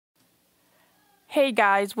Hey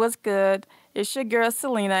guys, what's good? It's your girl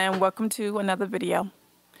Selena and welcome to another video.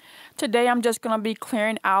 Today I'm just going to be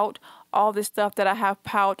clearing out all this stuff that I have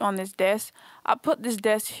piled on this desk. I put this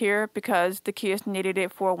desk here because the kids needed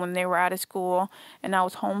it for when they were out of school and I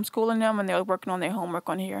was homeschooling them and they were working on their homework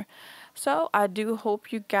on here. So I do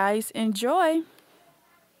hope you guys enjoy.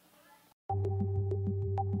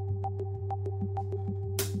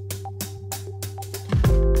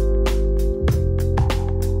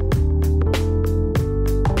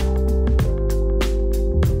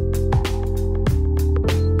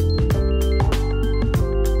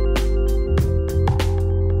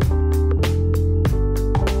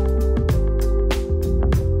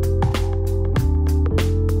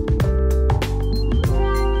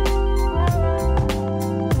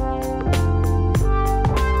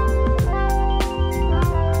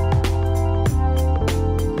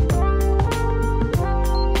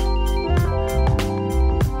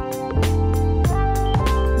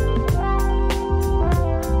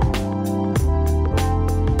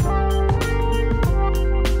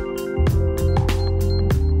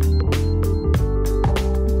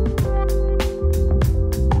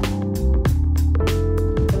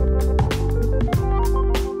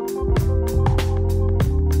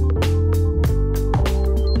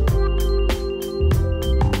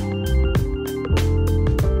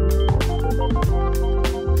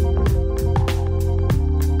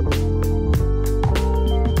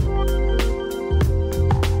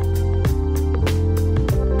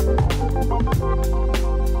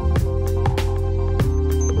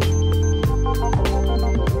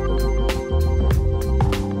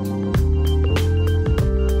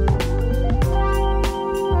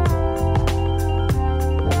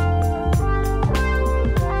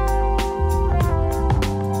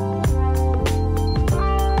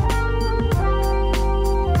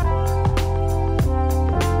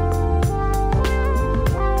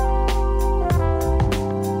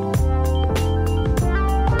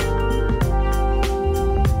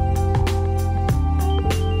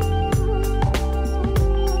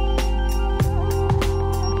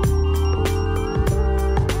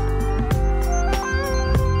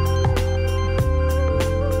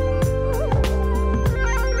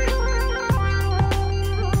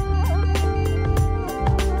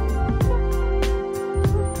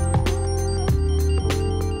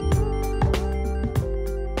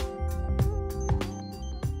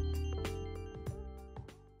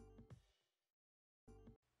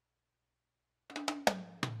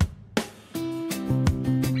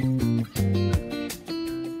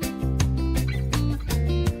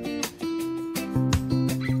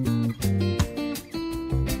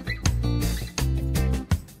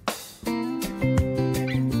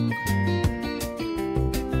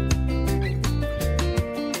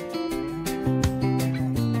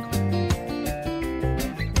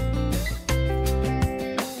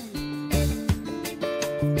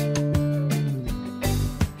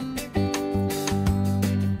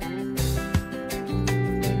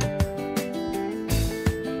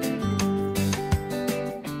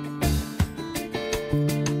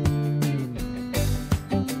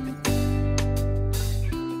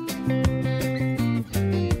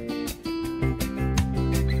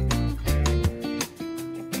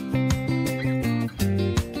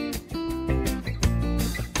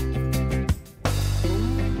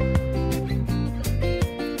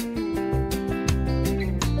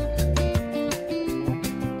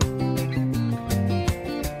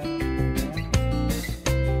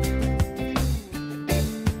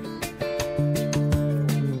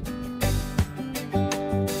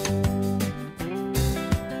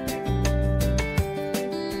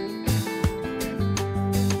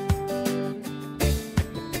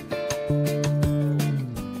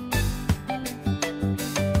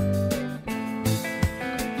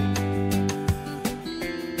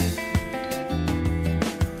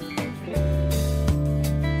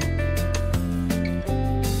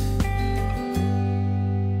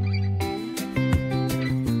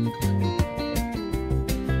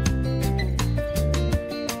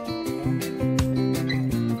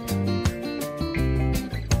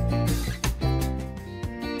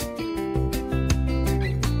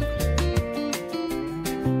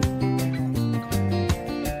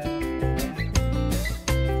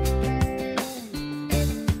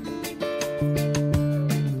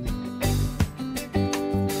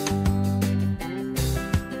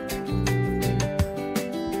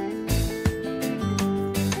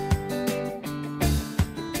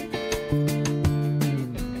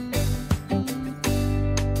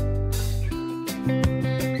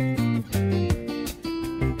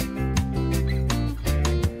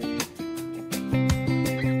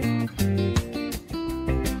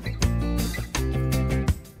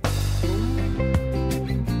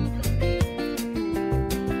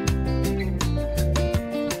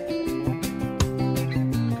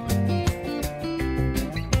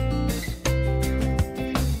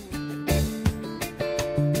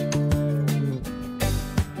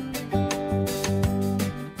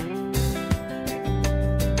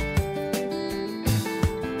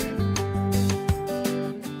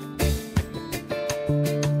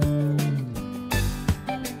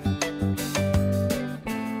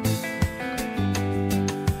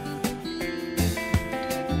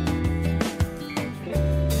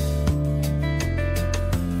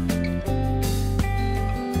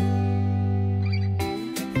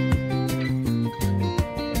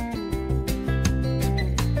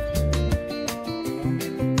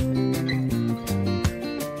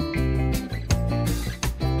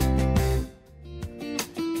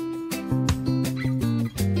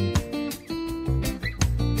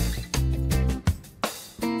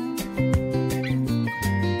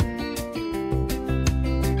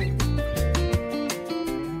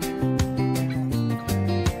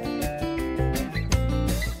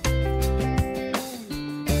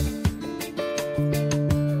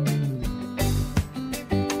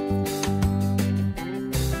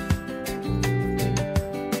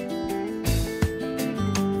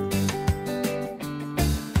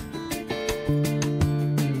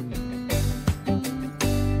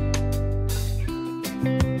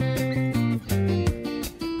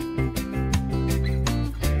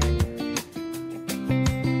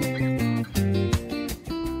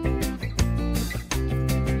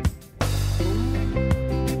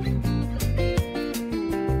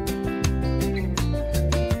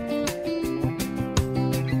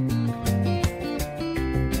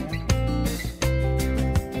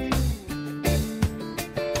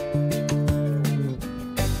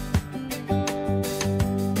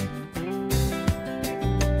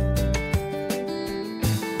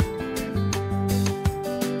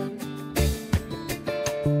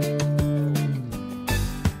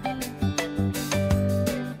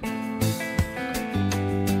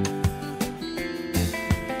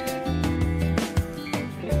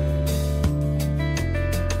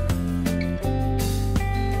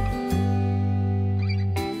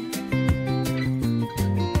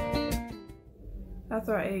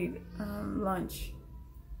 after I ate lunch,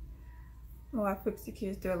 well, I fixed the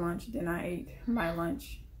kids their lunch, then I ate my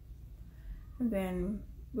lunch. And then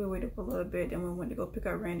we waited for a little bit, and we went to go pick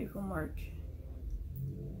up Randy from work.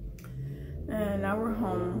 And now we're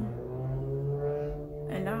home.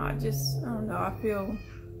 And now I don't know, I feel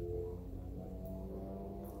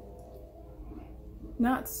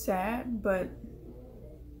not sad, but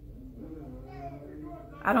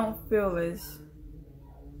I don't feel as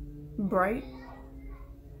bright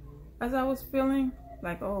as I was feeling.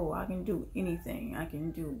 Like, oh, I can do anything. I can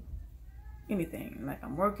do anything. Like,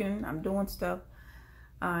 I'm working, I'm doing stuff.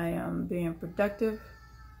 I am being productive.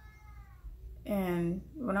 And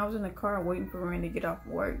when I was in the car waiting for Randy to get off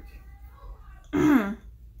work,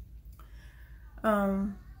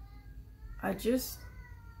 I just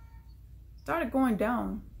started going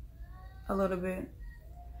down a little bit.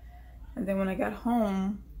 And then when I got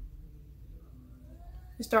home,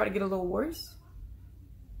 it started to get a little worse.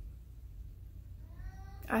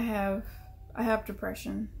 I have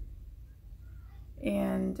depression,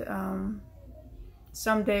 and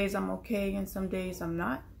some days I'm okay and some days I'm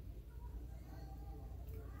not.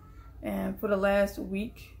 And for the last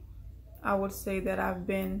week, I would say that I've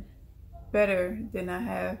been better than I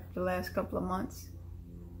have the last couple of months.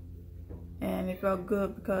 And it felt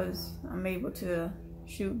good because I'm able to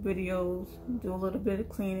shoot videos, do a little bit of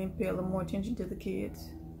cleaning, pay a little more attention to the kids.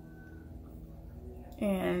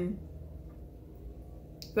 And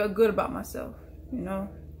felt good about myself, you know.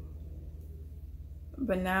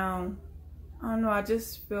 But now, I don't know, I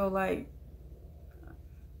just feel like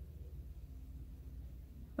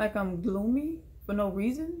I'm gloomy for no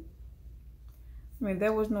reason. I mean,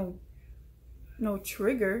 there was no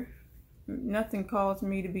trigger. Nothing caused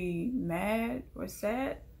me to be mad or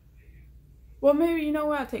sad. Well, maybe, you know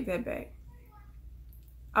what, I'll take that back.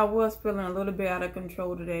 I was feeling a little bit out of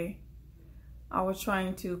control today. I was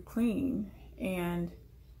trying to clean, and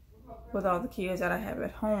with all the kids that I have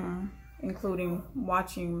at home, including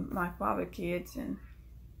watching my father kids and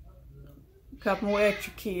a couple more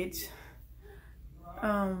extra kids,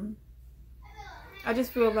 I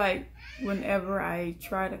just feel like whenever I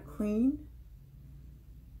try to clean,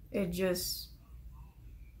 it just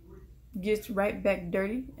gets right back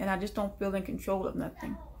dirty, and I just don't feel in control of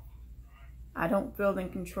nothing. I don't feel in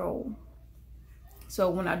control. So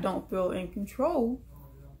when I don't feel in control,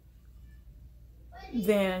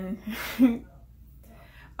 then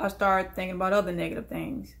I start thinking about other negative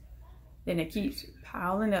things. Then it keeps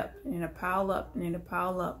piling up, and it pile up, and then it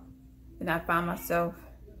pile up. And I find myself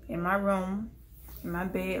in my room, in my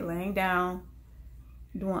bed, laying down,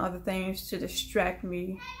 doing other things to distract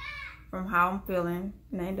me from how I'm feeling.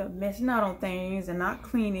 And I end up messing out on things and not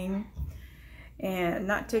cleaning and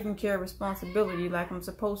not taking care of responsibility like I'm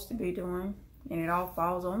supposed to be doing. And it all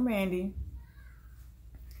falls on Randy.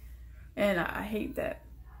 And I hate that.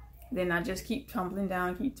 Then I just keep tumbling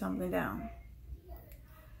down.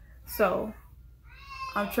 So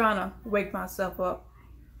I'm trying to wake myself up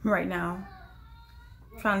right now.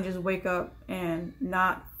 Trying to just wake up and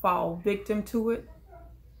not fall victim to it.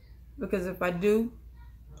 Because if I do,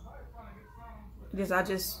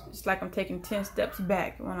 it's like I'm taking 10 steps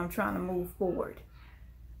back when I'm trying to move forward.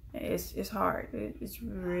 It's hard. It's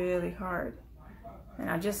really hard. And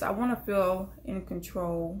I want to feel in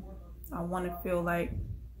control. I want to feel like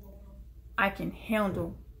I can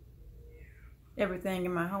handle everything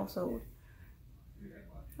in my household.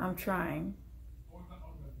 I'm trying.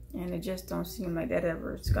 And it just don't seem like that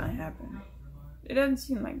ever is gonna happen. It doesn't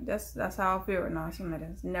seem like that's how I feel right now. It seems like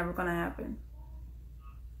it's never gonna happen.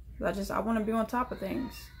 I want to be on top of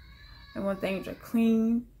things. And when things are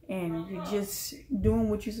clean and you're just doing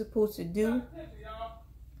what you're supposed to do,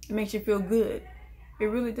 it makes you feel good. It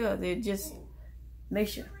really does. It just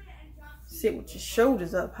makes you sit with your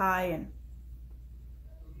shoulders up high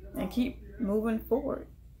and keep moving forward.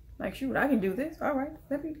 Like, shoot, I can do this. All right,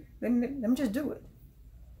 let me just do it.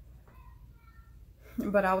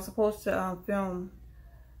 But I was supposed to film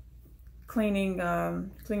cleaning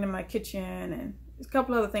my kitchen and a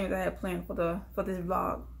couple other things I had planned for this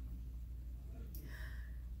vlog.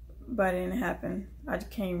 But it didn't happen. I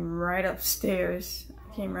just came right upstairs.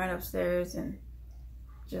 And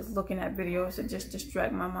just looking at videos to just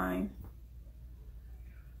distract my mind.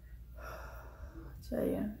 I tell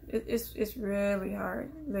you, it's really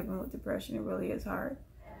hard living with depression. It really is hard,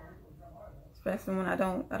 especially when I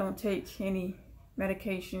don't take any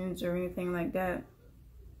medications or anything like that.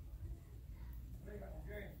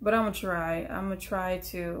 But I'm gonna try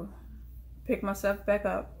to pick myself back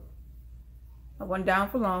up. I went down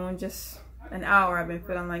for long, in just an hour I've been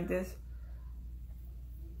feeling like this.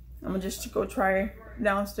 I'm gonna just go try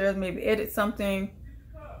downstairs, maybe edit something,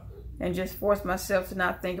 and just force myself to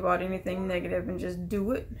not think about anything negative and just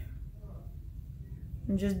do it.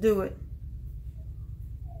 And just do it.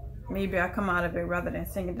 Maybe I come out of it rather than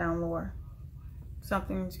sink it down lower.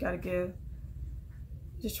 Something's got to give.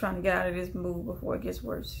 Just trying to get out of this mood before it gets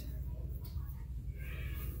worse.